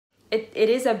it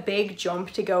is a big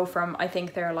jump to go from I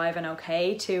think they're alive and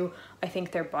okay to I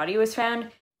think their body was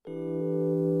found.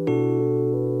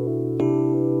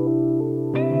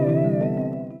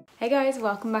 Hey guys,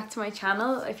 welcome back to my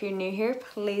channel. If you're new here,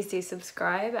 please do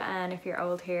subscribe, and if you're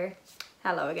old here,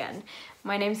 hello again.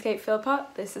 My name's Kate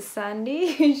Philpott, this is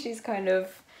Sandy. She's kind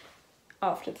of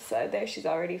off to the side there, she's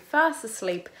already fast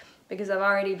asleep because I've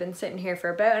already been sitting here for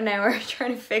about an hour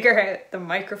trying to figure out the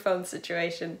microphone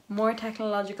situation. More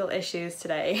technological issues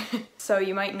today. So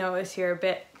you might notice you're a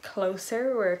bit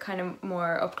closer, we're kind of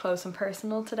more up close and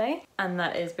personal today, and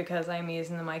that is because I'm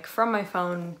using the mic from my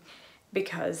phone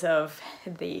because of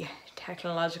the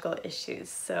technological issues.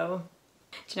 So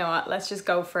do you know what, let's just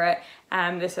go for it.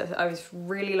 I was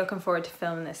really looking forward to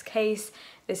filming this case.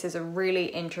 This is a really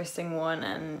interesting one,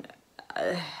 and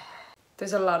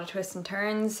there's a lot of twists and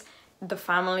turns. The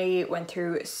family went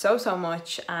through so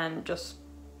much, and just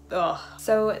ugh.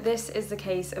 So this is the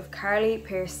case of Karlie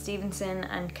Pearce-Stevenson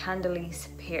and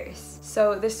Khandalyce Pearce.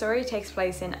 So this story takes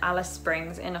place in Alice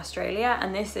Springs in Australia,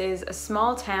 and this is a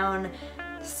small town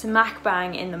smack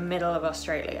bang in the middle of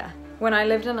Australia. When I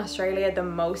lived in Australia, the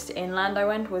most inland I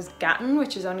went was Gatton,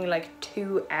 which is only like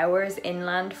 2 hours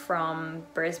inland from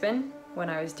Brisbane, when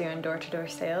I was doing door-to-door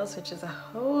sales, which is a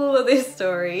whole other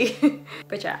story.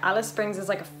 But yeah, Alice Springs is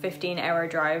like a 15-hour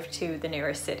drive to the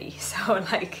nearest city. So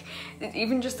like,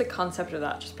 even just the concept of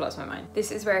that just blows my mind.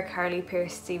 This is where Karlie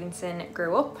Pearce-Stevenson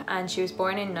grew up, and she was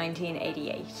born in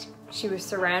 1988. She was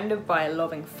surrounded by a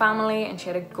loving family, and she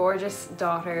had a gorgeous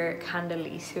daughter,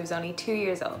 Khandalyce, who was only 2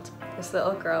 years old. This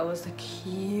little girl was the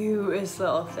cutest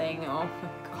little thing, oh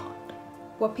my god.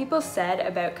 What people said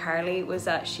about Karlie was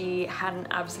that she had an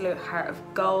absolute heart of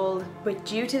gold, but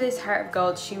due to this heart of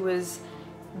gold, she was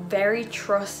very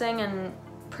trusting, and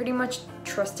pretty much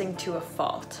trusting to a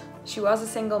fault. She was a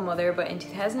single mother, but in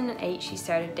 2008 she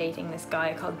started dating this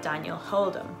guy called Daniel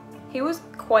Holdham. He was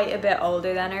quite a bit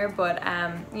older than her, but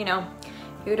you know,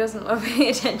 who doesn't love any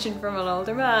attention from an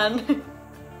older man?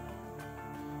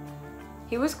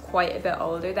 He was quite a bit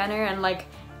older than her, and like,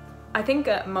 I think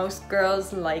most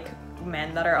girls like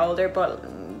men that are older,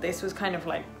 but this was kind of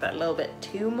like that little bit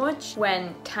too much.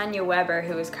 When Tanya Weber,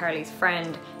 who was Karlie's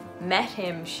friend, met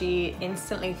him, she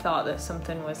instantly thought that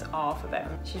something was off about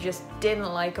him. She just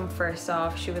didn't like him first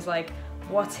off. She was like,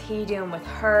 what's he doing with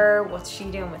her? What's she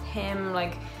doing with him?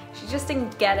 Like, she just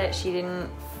didn't get it. She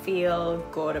didn't feel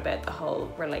good about the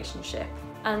whole relationship.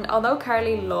 And although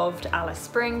Karlie loved Alice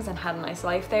Springs and had a nice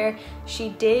life there, she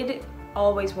did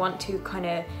always want to kind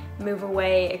of move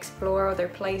away, explore other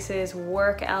places,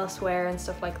 work elsewhere and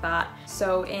stuff like that.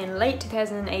 So in late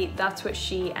 2008, that's what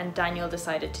she and Daniel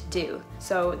decided to do.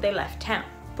 So they left town.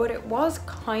 But it was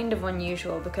kind of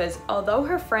unusual because although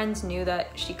her friends knew that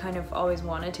she kind of always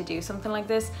wanted to do something like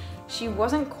this, she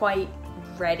wasn't quite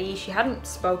ready. She hadn't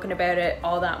spoken about it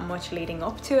all that much leading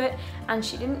up to it, and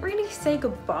she didn't really say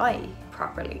goodbye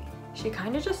properly. She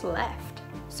kind of just left.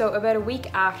 So about a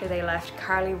week after they left,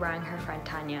 Karlie rang her friend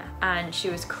Tanya, and she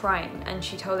was crying, and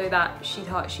she told her that she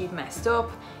thought she'd messed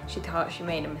up, she thought she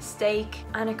made a mistake,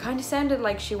 and it kind of sounded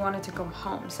like she wanted to come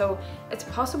home. So it's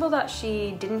possible that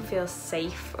she didn't feel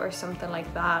safe or something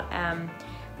like that.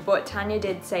 But Tanya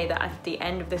did say that at the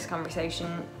end of this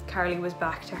conversation, Karlie was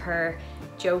back to her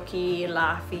jokey,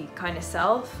 laughy kind of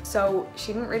self, so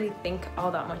she didn't really think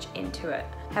all that much into it.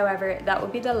 However, that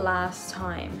would be the last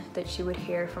time that she would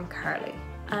hear from Karlie.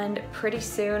 And pretty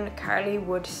soon, Karlie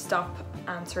would stop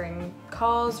answering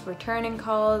calls, returning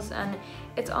calls, and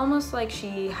it's almost like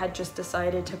she had just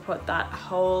decided to put that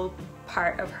whole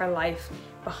part of her life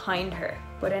behind her.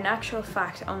 But in actual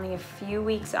fact, only a few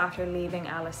weeks after leaving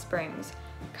Alice Springs,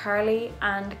 Karlie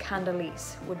and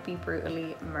Khandalyce would be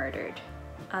brutally murdered,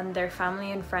 and their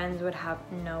family and friends would have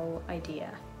no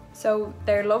idea. So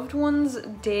their loved ones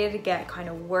did get kind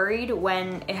of worried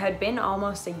when it had been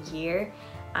almost a year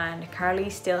and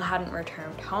Karlie still hadn't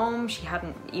returned home. She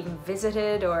hadn't even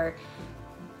visited or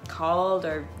called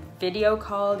or video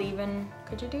called even.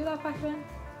 Could you do that back then?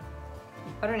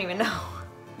 I don't even know.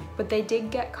 But they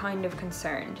did get kind of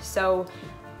concerned. So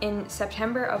in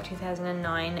September of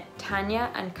 2009,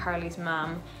 Tanya and Karlie's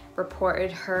mom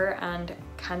reported her and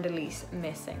Khandalyce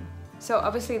missing. So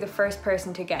obviously the first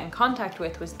person to get in contact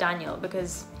with was Daniel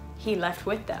because he left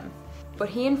with them. But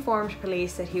he informed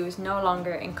police that he was no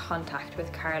longer in contact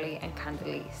with Karlie and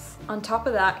Khandalyce. On top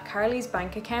of that, Karlie's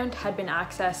bank account had been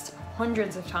accessed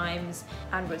hundreds of times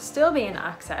and was still being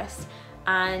accessed,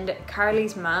 and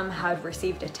Karlie's mom had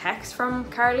received a text from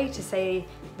Karlie to say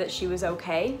that she was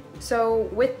okay. So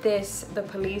with this, the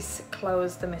police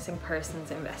closed the missing persons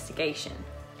investigation.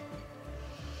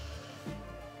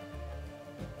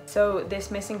 So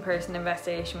this missing person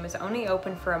investigation was only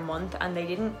open for a month, and they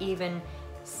didn't even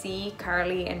see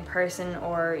Karlie in person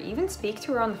or even speak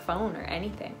to her on the phone or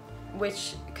anything,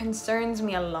 which concerns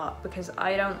me a lot because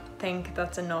I don't think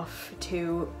that's enough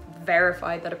to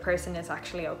verify that a person is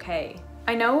actually okay.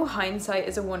 I know hindsight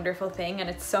is a wonderful thing and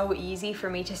it's so easy for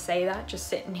me to say that just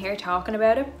sitting here talking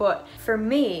about it, but for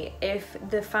me, if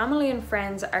the family and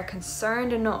friends are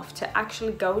concerned enough to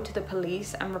actually go to the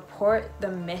police and report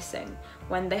them missing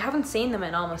when they haven't seen them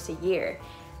in almost a year,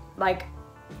 like,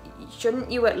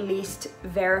 shouldn't you at least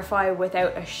verify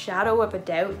without a shadow of a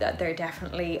doubt that they're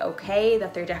definitely okay,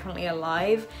 that they're definitely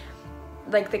alive?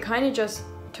 Like, they kind of just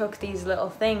took these little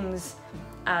things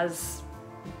as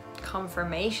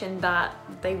confirmation that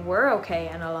they were okay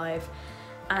and alive,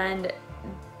 and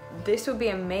this would be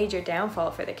a major downfall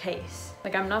for the case.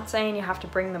 Like, I'm not saying you have to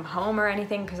bring them home or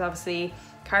anything, because obviously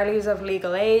Karlie was of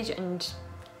legal age and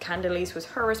Khandalyce was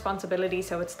her responsibility,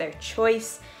 so it's their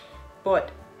choice,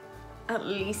 but at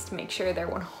least make sure they're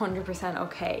 100%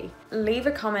 okay. Leave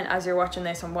a comment as you're watching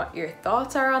this on what your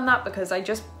thoughts are on that, because I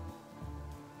just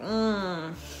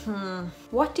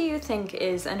What do you think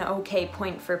is an okay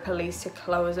point for police to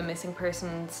close a missing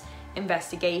persons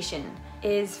investigation?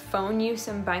 Is phone use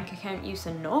and bank account use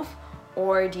enough?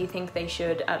 Or do you think they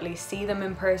should at least see them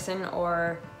in person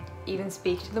or even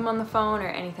speak to them on the phone or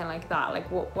anything like that? Like,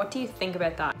 what do you think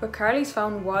about that? But Karlie's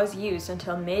phone was used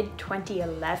until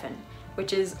mid-2011,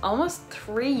 which is almost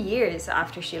 3 years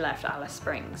after she left Alice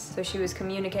Springs. So she was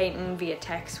communicating via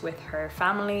text with her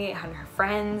family and her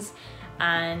friends,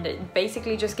 and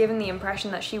basically just giving the impression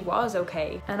that she was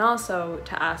okay, and also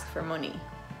to ask for money.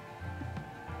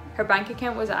 Her bank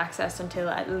account was accessed until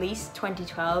at least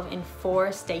 2012 in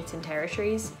 4 states and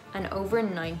territories, and over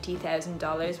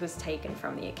 $90,000 was taken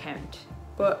from the account.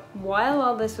 But while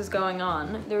all this was going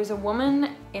on, there was a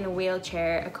woman in a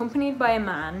wheelchair accompanied by a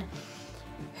man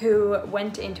who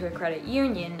went into a credit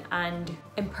union and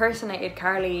impersonated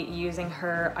Karlie using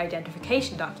her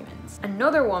identification documents.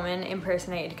 Another woman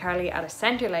impersonated Karlie at a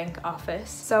Centrelink office.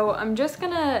 So I'm just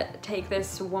gonna take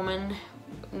this woman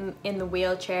in the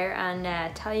wheelchair and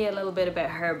tell you a little bit about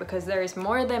her, because there's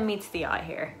more than meets the eye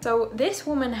here. So this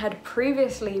woman had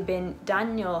previously been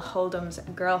Daniel Holdham's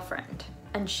girlfriend,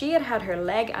 and she had had her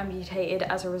leg amputated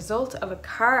as a result of a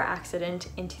car accident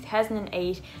in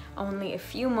 2008, only a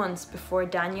few months before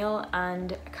Daniel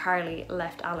and Karlie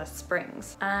left Alice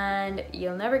Springs. And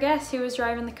you'll never guess who was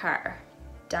driving the car.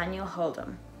 Daniel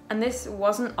Holdham. And this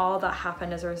wasn't all that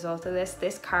happened as a result of this.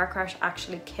 This car crash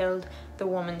actually killed the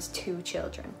woman's 2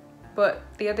 children. But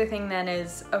the other thing then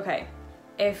is, okay,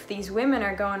 if these women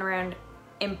are going around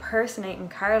impersonating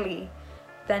Karlie,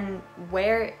 then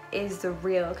where is the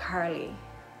real Karlie?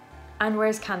 And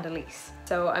where's Khandalyce?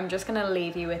 So I'm just gonna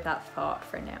leave you with that thought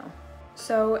for now.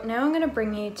 So now I'm gonna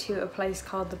bring you to a place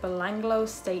called the Belanglo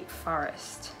State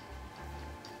Forest.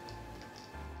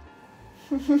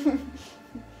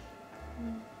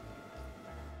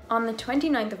 On the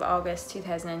 29th of August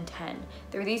 2010,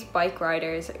 there were these bike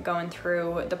riders going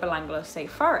through the Belanglo State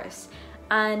Forest,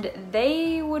 and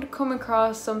they would come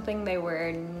across something they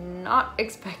were not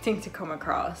expecting to come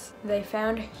across. They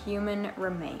found human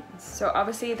remains. So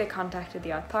obviously they contacted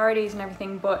the authorities and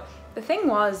everything, but the thing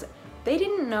was, they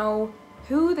didn't know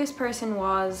who this person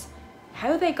was,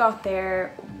 how they got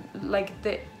there. Like,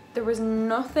 there was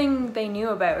nothing they knew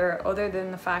about her other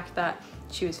than the fact that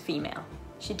she was female.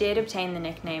 She did obtain the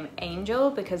nickname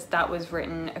Angel because that was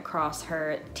written across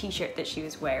her t-shirt that she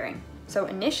was wearing. So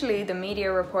initially, the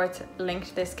media reports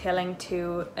linked this killing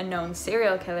to a known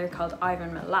serial killer called Ivan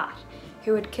Milat,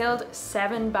 who had killed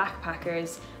 7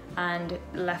 backpackers and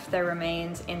left their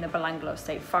remains in the Belanglo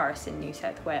State Forest in New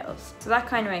South Wales. So that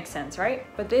kind of makes sense, right?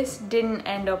 But this didn't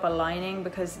end up aligning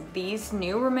because these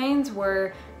new remains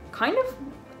were kind of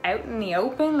out in the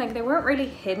open, like they weren't really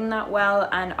hidden that well,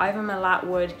 and Ivan Milat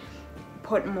would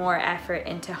put more effort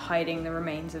into hiding the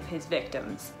remains of his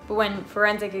victims. But when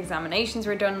forensic examinations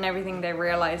were done and everything, they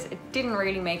realized it didn't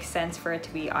really make sense for it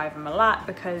to be Ivan Milat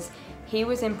because he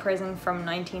was in prison from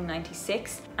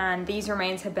 1996 and these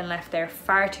remains had been left there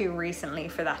far too recently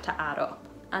for that to add up.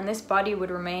 And this body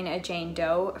would remain a Jane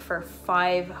Doe for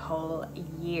 5 whole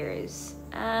years.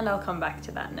 And I'll come back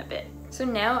to that in a bit. So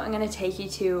now I'm going to take you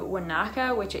to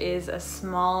Wanaka, which is a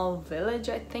small village,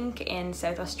 I think, in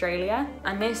South Australia.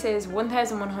 And this is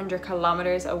 1,100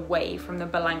 kilometers away from the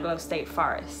Belanglo State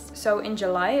Forest. So in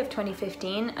July of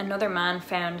 2015, another man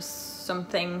found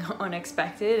something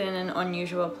unexpected in an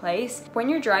unusual place. When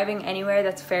you're driving anywhere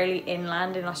that's fairly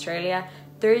inland in Australia,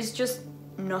 there's just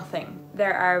nothing.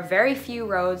 There are very few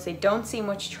roads, they don't see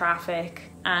much traffic,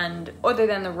 and other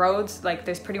than the roads, like,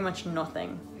 there's pretty much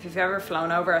nothing. If you've ever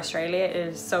flown over Australia, it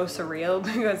is so surreal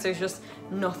because there's just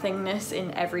nothingness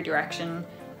in every direction,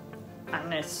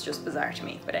 and it's just bizarre to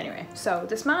me. But anyway, so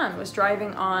this man was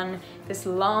driving on this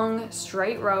long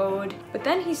straight road, but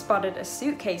then he spotted a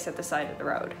suitcase at the side of the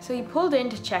road. So he pulled in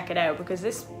to check it out because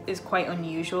this is quite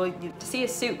unusual. To see a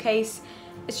suitcase,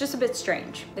 it's just a bit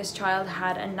strange. This child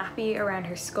had a nappy around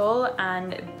her skull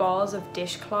and balls of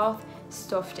dishcloth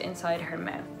stuffed inside her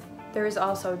mouth. There is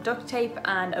also duct tape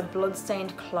and a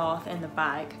blood-stained cloth in the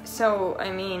bag. So,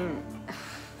 I mean,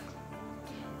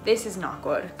 this is not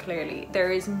good, clearly.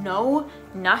 There is no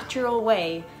natural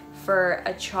way for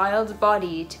a child's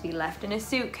body to be left in a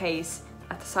suitcase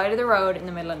at the side of the road in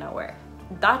the middle of nowhere.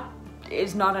 That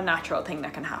is not a natural thing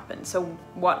that can happen. So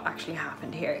what actually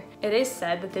happened here? It is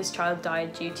said that this child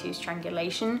died due to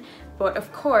strangulation, but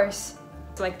of course,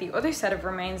 like the other set of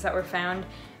remains that were found,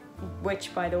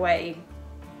 which, by the way,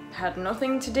 had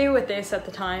nothing to do with this at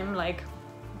the time, like,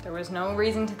 there was no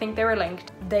reason to think they were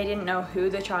linked. They didn't know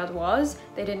who the child was,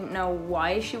 they didn't know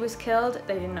why she was killed,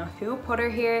 they didn't know who put her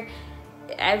here.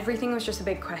 Everything was just a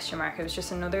big question mark. It was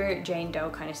just another Jane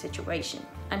Doe kind of situation.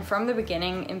 And from the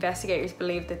beginning, investigators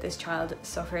believed that this child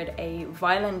suffered a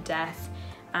violent death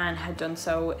and had done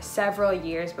so several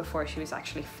years before she was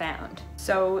actually found.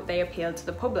 So they appealed to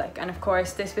the public, and of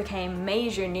course this became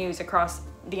major news across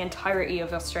the entirety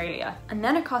of Australia. And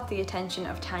then it caught the attention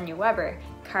of Tanya Webber,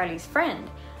 Karlie's friend,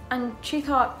 and she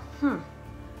thought,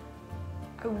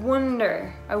 I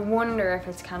wonder if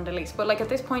it's Khandalyce. But like at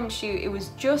this point, it was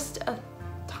just a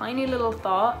tiny little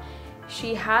thought.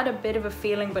 She had a bit of a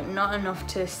feeling, but not enough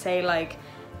to say like,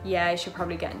 yeah, I should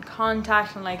probably get in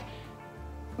contact. And like,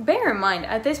 bear in mind,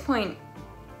 at this point,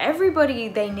 everybody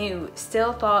they knew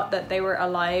still thought that they were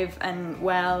alive and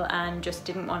well and just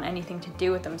didn't want anything to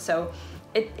do with them. So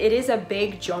it is a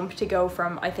big jump to go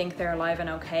from I think they're alive and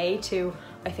okay to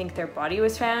I think their body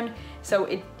was found. So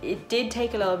it did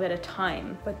take a little bit of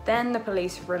time. But then the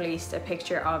police released a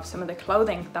picture of some of the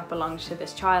clothing that belonged to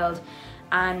this child.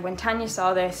 And when Tanya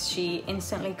saw this, she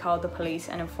instantly called the police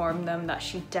and informed them that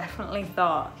she definitely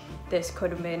thought this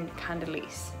could have been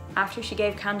Khandalyce. After she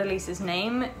gave Khandalyce's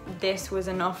name, this was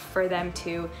enough for them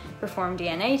to perform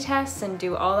DNA tests and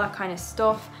do all that kind of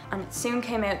stuff. And it soon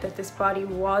came out that this body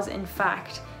was in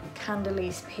fact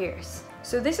Khandalyce Pearce.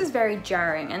 So this is very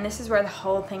jarring, and this is where the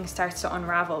whole thing starts to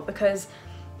unravel, because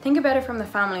think about it from the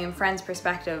family and friends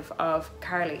perspective of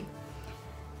Karlie.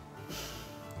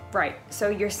 Right, so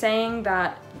you're saying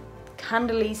that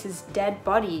Khandalyce's dead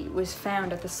body was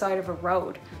found at the side of a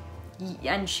road,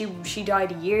 and she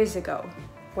died years ago.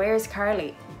 Where's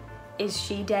Karlie? Is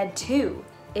she dead too?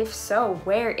 If so,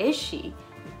 where is she?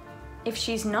 If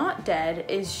she's not dead,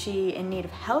 is she in need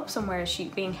of help somewhere? Is she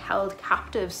being held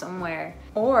captive somewhere?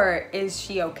 Or is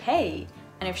she okay?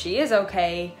 And if she is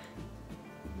okay,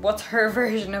 what's her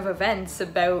version of events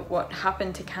about what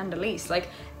happened to Khandalyce? Like,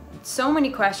 so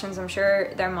many questions. I'm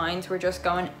sure their minds were just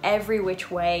going every which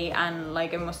way, and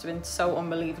like it must have been so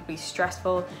unbelievably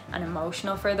stressful and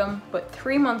emotional for them. But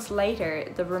 3 months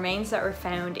later, the remains that were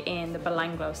found in the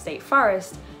Belanglo State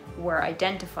Forest were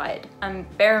identified. And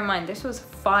bear in mind, this was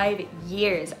 5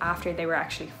 years after they were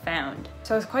actually found.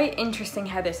 So it's quite interesting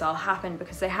how this all happened,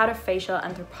 because they had a facial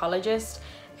anthropologist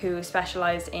who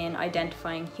specialized in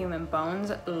identifying human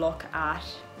bones look at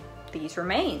these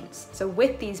remains. So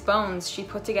with these bones, she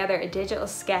put together a digital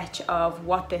sketch of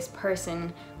what this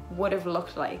person would have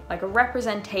looked like a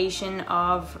representation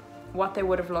of what they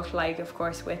would have looked like, of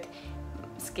course, with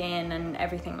skin and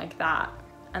everything like that.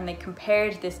 And they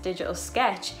compared this digital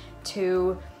sketch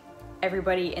to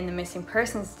everybody in the missing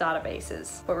persons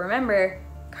databases. But remember,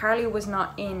 Karlie was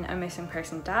not in a missing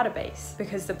person database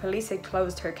because the police had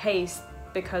closed her case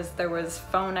because there was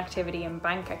phone activity and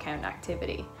bank account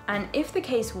activity. And if the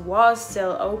case was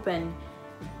still open,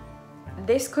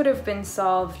 this could have been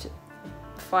solved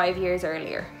 5 years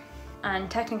earlier. And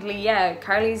technically, yeah,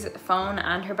 Karlie's phone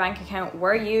and her bank account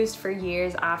were used for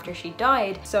years after she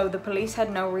died, so the police had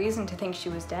no reason to think she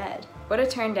was dead. But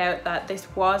it turned out that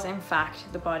this was in fact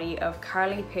the body of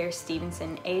Karlie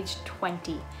Pearce-Stevenson, aged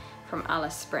 20, from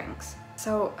Alice Springs.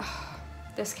 So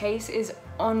this case is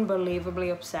unbelievably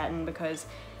upsetting, because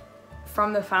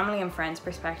from the family and friends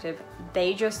perspective,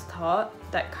 they just thought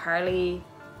that Karlie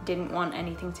didn't want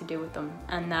anything to do with them,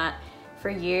 and that for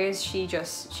years she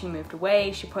moved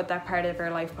away, she put that part of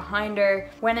her life behind her,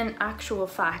 when in actual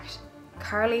fact,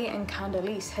 Karlie and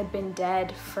Khandalyce had been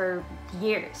dead for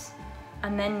years.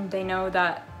 And then they know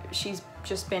that she's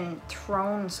just been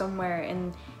thrown somewhere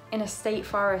in a state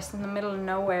forest in the middle of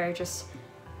nowhere, just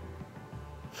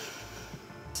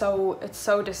it's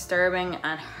so disturbing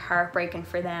and heartbreaking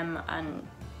for them, and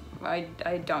I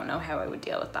don't know how I would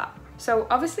deal with that. So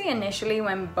obviously initially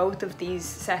when both of these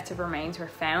sets of remains were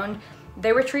found,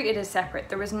 they were treated as separate.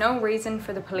 There was no reason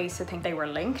for the police to think they were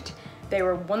linked. They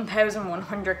were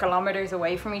 1,100 kilometers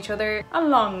away from each other, a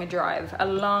long drive, a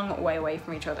long way away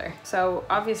from each other. So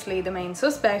obviously the main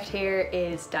suspect here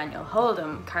is Daniel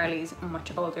Holdom, Karlie's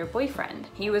much older boyfriend.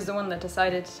 He was the one that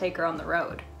decided to take her on the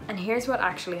road. And here's what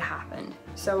actually happened.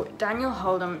 So Daniel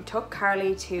Holdom took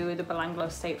Karlie to the Belanglo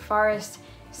State Forest,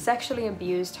 sexually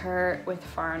abused her with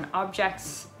foreign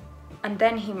objects, and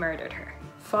then he murdered her.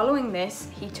 Following this,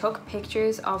 he took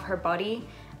pictures of her body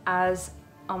as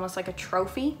almost like a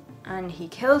trophy, and he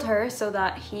killed her so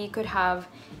that he could have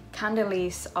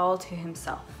Khandalyce all to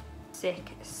himself.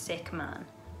 Sick, sick man.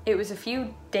 It was a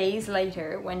few days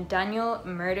later when Daniel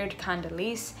murdered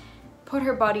Khandalyce, put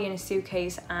her body in a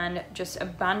suitcase and just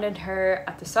abandoned her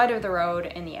at the side of the road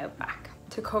in the outback.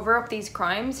 To cover up these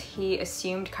crimes, he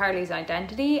assumed Karlie's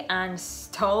identity and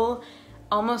stole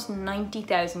almost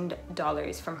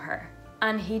 $90,000 from her.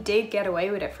 And he did get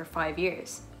away with it for 5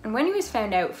 years. And when he was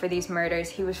found out for these murders,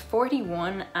 he was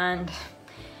 41 and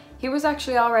he was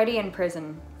actually already in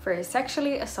prison for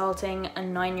sexually assaulting a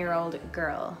 9-year-old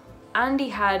girl. And he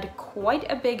had quite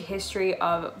a big history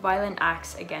of violent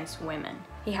acts against women.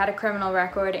 He had a criminal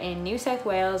record in New South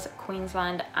Wales,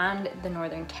 Queensland, and the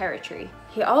Northern Territory.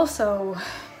 He also,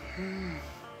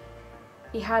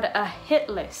 he had a hit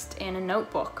list in a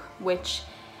notebook, which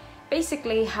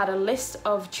basically had a list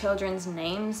of children's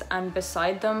names, and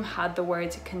beside them had the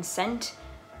words consent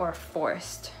or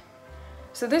forced.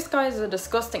 So this guy is a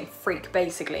disgusting freak,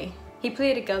 basically. He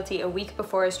pleaded guilty a week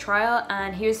before his trial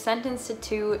and he was sentenced to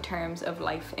 2 terms of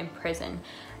life in prison.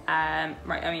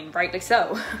 Rightly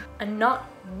so. And not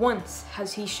once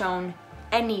has he shown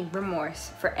any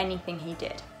remorse for anything he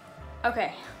did.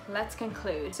 Okay, let's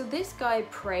conclude. So this guy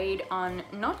preyed on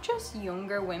not just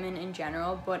younger women in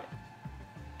general, but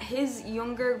his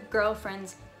younger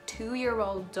girlfriend's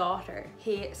 2-year-old daughter.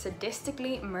 He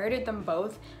sadistically murdered them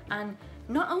both, and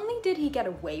not only did he get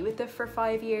away with it for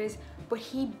 5 years, but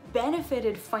he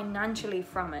benefited financially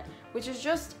from it, which is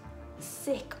just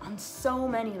sick on so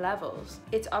many levels.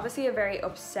 It's obviously a very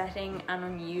upsetting and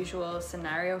unusual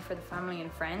scenario for the family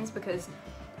and friends, because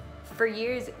for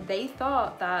years they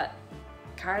thought that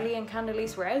Karlie and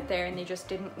Khandalyce were out there and they just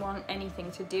didn't want anything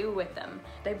to do with them.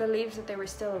 They believed that they were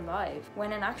still alive,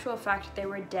 when in actual fact they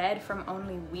were dead from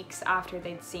only weeks after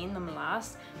they'd seen them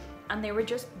last, and they were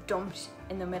just dumped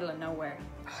in the middle of nowhere.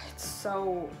 It's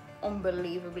so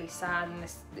unbelievably sad, and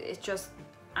it just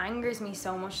angers me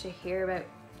so much to hear about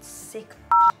sick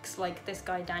fucks like this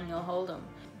guy Daniel Holdom.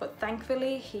 But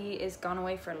thankfully he is gone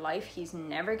away for life. He's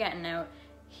never getting out.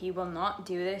 He will not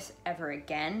do this ever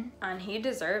again, and he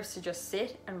deserves to just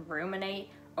sit and ruminate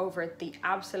over the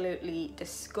absolutely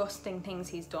disgusting things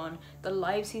he's done, the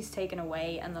lives he's taken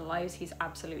away, and the lives he's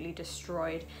absolutely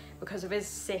destroyed because of his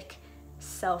sick,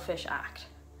 selfish act.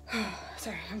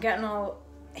 Sorry, I'm getting all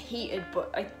heated,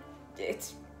 but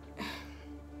it's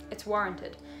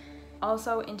warranted.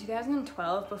 Also, in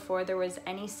 2012, before there was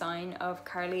any sign of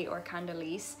Karlie or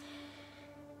Khandalyce,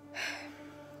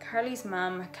 Karlie's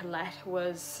mum, Colette,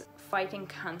 was fighting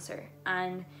cancer,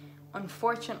 and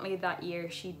unfortunately that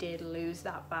year she did lose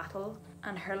that battle,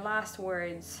 and her last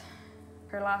words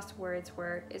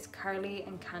were, "Is Karlie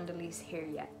and Khandalyce here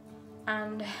yet?"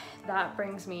 And that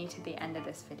brings me to the end of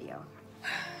this video.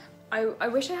 I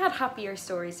wish I had happier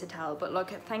stories to tell, but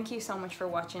look, thank you so much for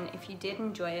watching. If you did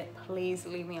enjoy it, please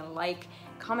leave me a like,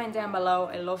 comment down below.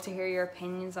 I love to hear your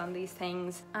opinions on these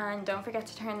things, and don't forget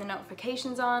to turn the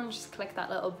notifications on. Just click that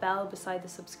little bell beside the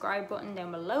subscribe button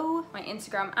down below. My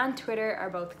Instagram and Twitter are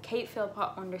both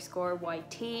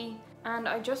katephilpott_YT, and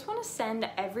I just want to send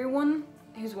everyone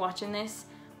who's watching this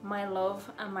my love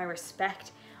and my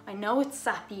respect. I know it's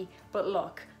sappy, but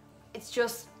look, it's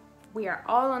just, we are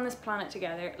all on this planet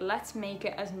together. Let's make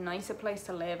it as nice a place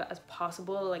to live as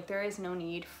possible. Like, there is no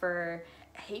need for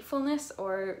hatefulness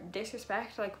or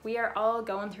disrespect. Like, we are all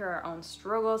going through our own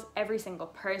struggles, every single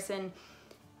person.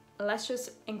 Let's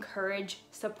just encourage,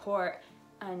 support,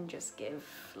 and just give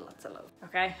lots of love.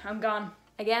 Okay, I'm gone.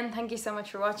 Again, thank you so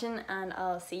much for watching, and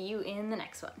I'll see you in the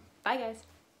next one. Bye, guys.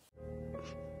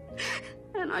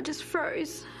 And I just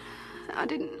froze. I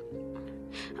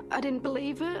didn't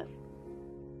believe it.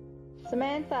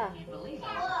 Samantha.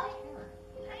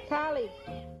 Karlie.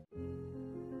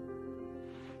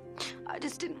 I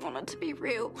just didn't want it to be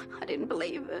real. I didn't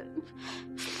believe it.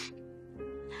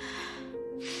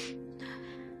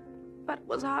 But it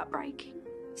was heartbreaking.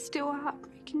 Still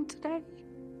heartbreaking today.